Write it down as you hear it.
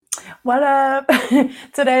What up?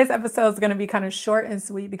 Today's episode is going to be kind of short and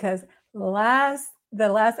sweet because the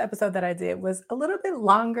last episode that I did was a little bit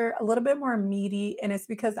longer, a little bit more meaty, and it's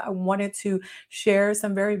because I wanted to share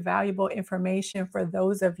some very valuable information for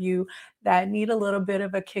those of you that need a little bit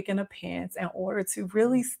of a kick in the pants in order to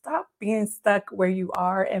really stop being stuck where you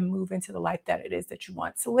are and move into the life that it is that you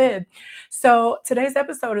want to live. So, today's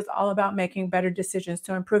episode is all about making better decisions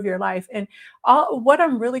to improve your life. And what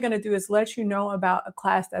I'm really going to do is let you know about a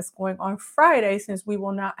class that's going on Friday since we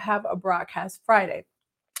will not have a broadcast Friday.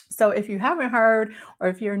 So if you haven't heard or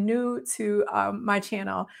if you're new to my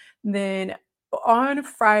channel, then on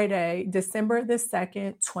Friday, December the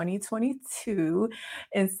 2nd, 2022,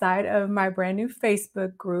 inside of my brand new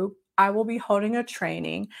Facebook group, I will be holding a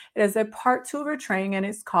training. It is a part two of a training and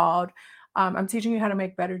it's called I'm teaching you how to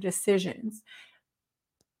make better decisions.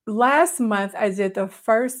 Last month, I did the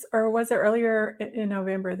first, or was it earlier in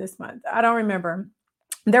November this month? I don't remember.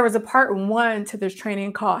 There was a part one to this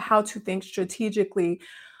training called How to Think Strategically,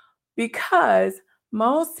 because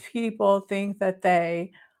most people think that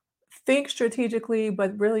they think strategically,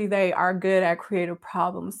 but really they are good at creative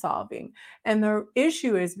problem solving. And the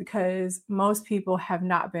issue is because most people have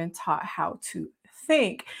not been taught how to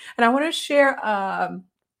think. And I want to share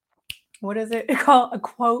what is it called? A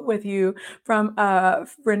quote with you from a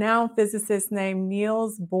renowned physicist named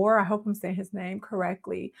Niels Bohr. I hope I'm saying his name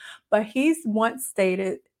correctly. But he's once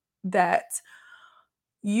stated that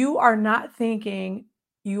you are not thinking,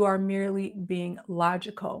 you are merely being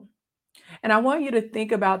logical. And I want you to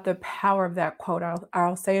think about the power of that quote.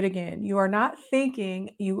 I'll say it again. You are not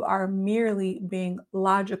thinking, you are merely being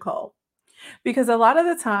logical. Because a lot of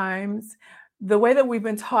the times, the way that we've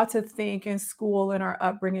been taught to think in school and our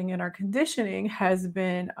upbringing and our conditioning has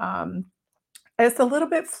been it's a little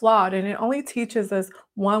bit flawed and it only teaches us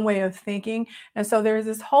one way of thinking. And so there's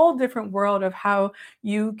this whole different world of how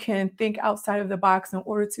you can think outside of the box in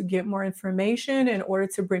order to get more information, in order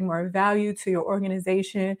to bring more value to your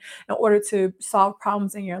organization, in order to solve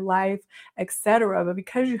problems in your life, etc. But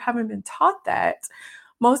because you haven't been taught that,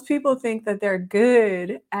 most people think that they're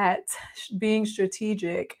good at being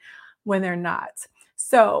strategic when they're not.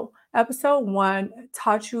 So, episode one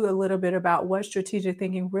taught you a little bit about what strategic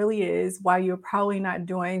thinking really is, why you're probably not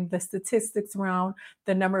doing the statistics around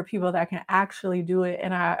the number of people that can actually do it.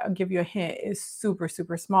 And I'll give you a hint, it's super,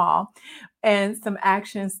 super small, and some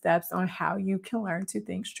action steps on how you can learn to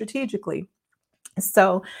think strategically.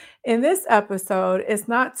 So, in this episode, it's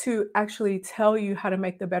not to actually tell you how to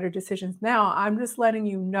make the better decisions now. I'm just letting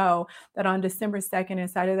you know that on December 2nd,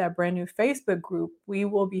 inside of that brand new Facebook group, we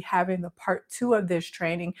will be having the part two of this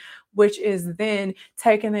training, which is then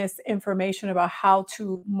taking this information about how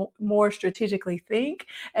to more strategically think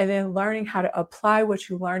and then learning how to apply what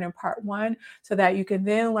you learned in part one so that you can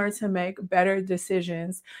then learn to make better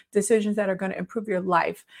decisions, decisions that are going to improve your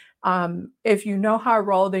life. If you know how I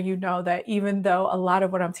roll, then you know that even though a lot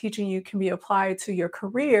of what I'm teaching you can be applied to your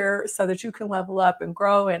career so that you can level up and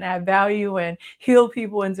grow and add value and heal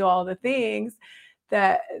people and do all the things,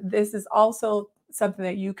 that this is also something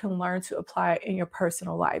that you can learn to apply in your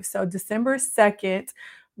personal life. So, December 2nd,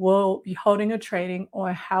 we'll be holding a training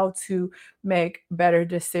on how to make better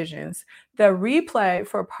decisions. The replay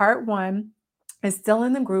for part one is still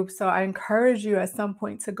in the group. So I encourage you at some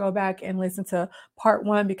point to go back and listen to part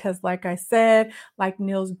one because, like I said, like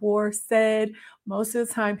Niels Bohr said, most of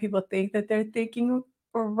the time people think that they're thinking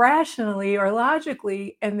rationally or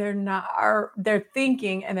logically and they're not, or they're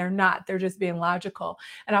thinking and they're not, they're just being logical.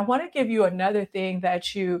 And I want to give you another thing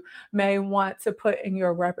that you may want to put in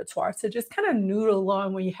your repertoire to just kind of noodle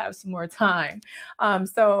on when you have some more time.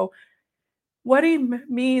 So what he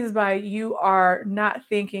means by you are not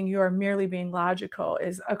thinking, you are merely being logical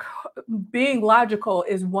is being logical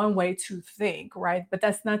is one way to think, right? But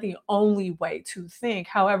that's not the only way to think.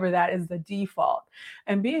 However, that is the default.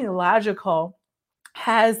 And being logical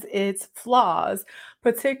has its flaws,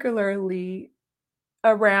 particularly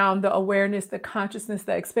around the awareness, the consciousness,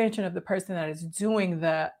 the expansion of the person that is doing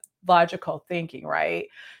the logical thinking, right?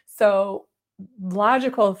 So,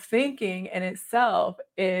 logical thinking in itself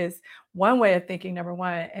is one way of thinking, number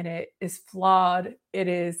one, and it is flawed. It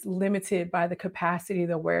is limited by the capacity,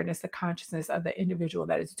 the awareness, the consciousness of the individual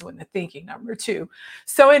that is doing the thinking, number two.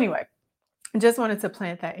 So, anyway, just wanted to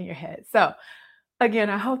plant that in your head. So,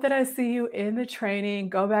 again, I hope that I see you in the training.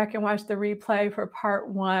 Go back and watch the replay for part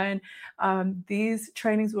one. These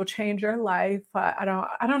trainings will change your life. I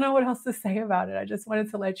don't know what else to say about it. I just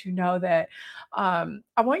wanted to let you know that I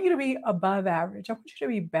want you to be above average. I want you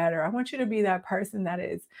to be better. I want you to be that person that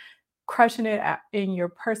is crushing it in your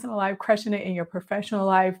personal life, crushing it in your professional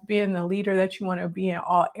life, being the leader that you want to be in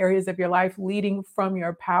all areas of your life, leading from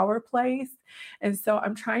your power place. And so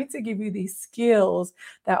I'm trying to give you these skills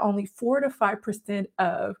that only 4 to 5%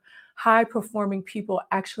 of high performing people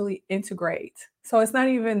actually integrate. So it's not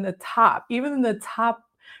even the top, even the top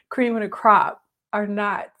cream of the crop are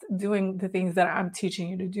not doing the things that I'm teaching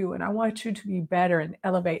you to do. And I want you to be better and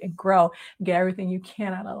elevate and grow and get everything you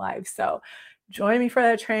can out of life. So join me for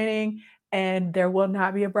that training. And there will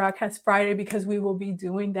not be a broadcast Friday because we will be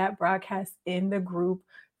doing that broadcast in the group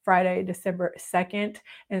Friday, December 2nd.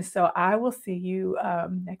 And so I will see you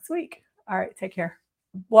next week. All right, take care.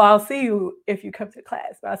 Well, I'll see you if you come to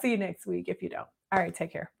class, but I'll see you next week if you don't. All right,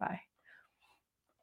 take care. Bye.